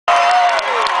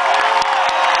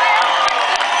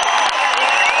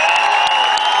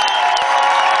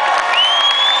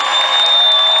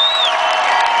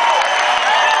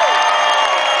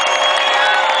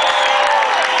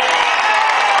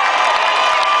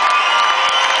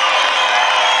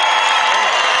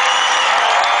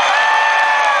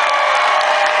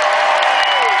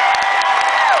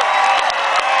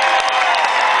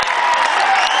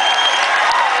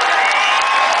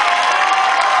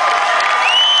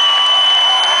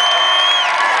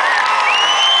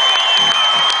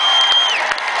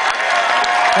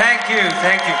you,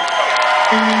 thank you.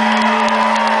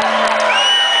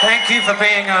 Thank you for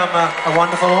being a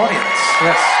wonderful audience,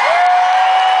 yes.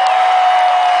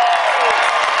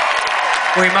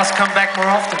 We must come back more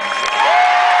often.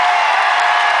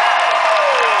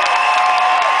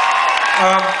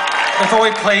 Before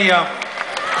we play, you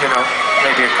know,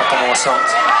 maybe a couple more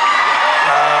songs,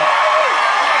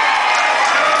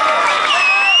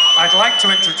 I'd like to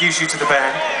introduce you to the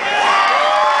band,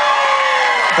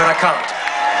 but I can't.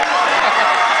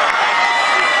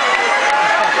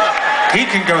 He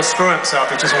can go screw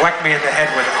himself, he just whacked me in the head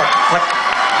with a fucking clip.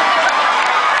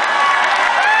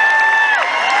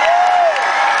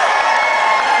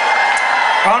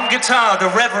 On guitar, the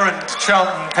Reverend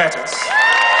Charlton Pettis.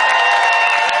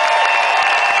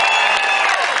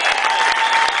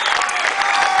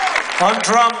 On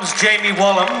drums, Jamie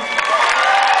Wallum.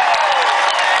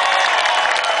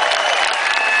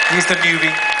 He's the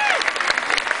newbie.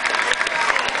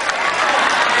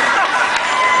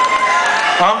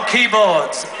 On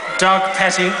keyboards, Doug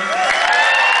Petty.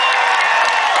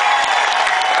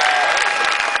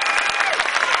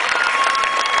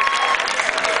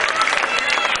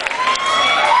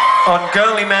 On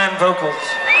girly man vocals,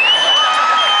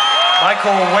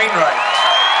 Michael Wainwright.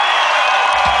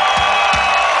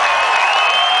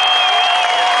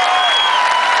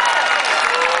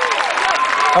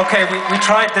 Okay, we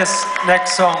tried this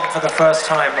next song for the first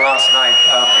time last night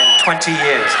in 20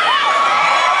 years.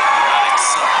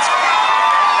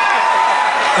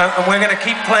 And we're going to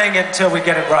keep playing it until we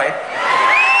get it right.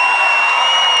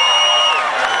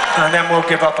 And then we'll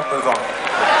give up and move on.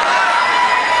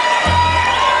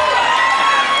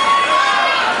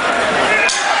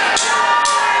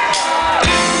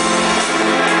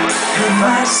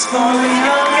 My small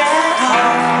young at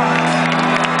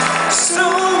heart,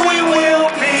 soon we will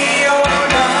be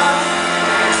older.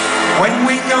 When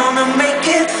we gonna make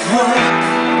it work?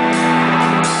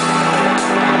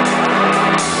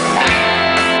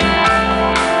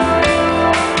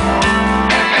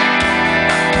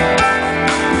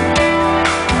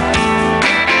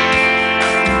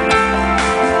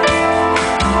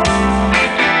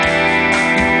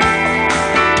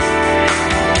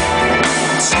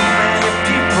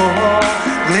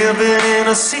 Living in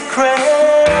a secret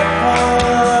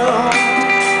world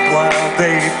while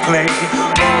they play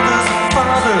mothers and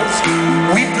fathers,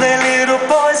 we play little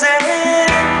boys and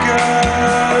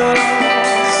girls.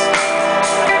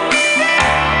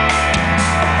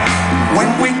 When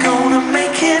we go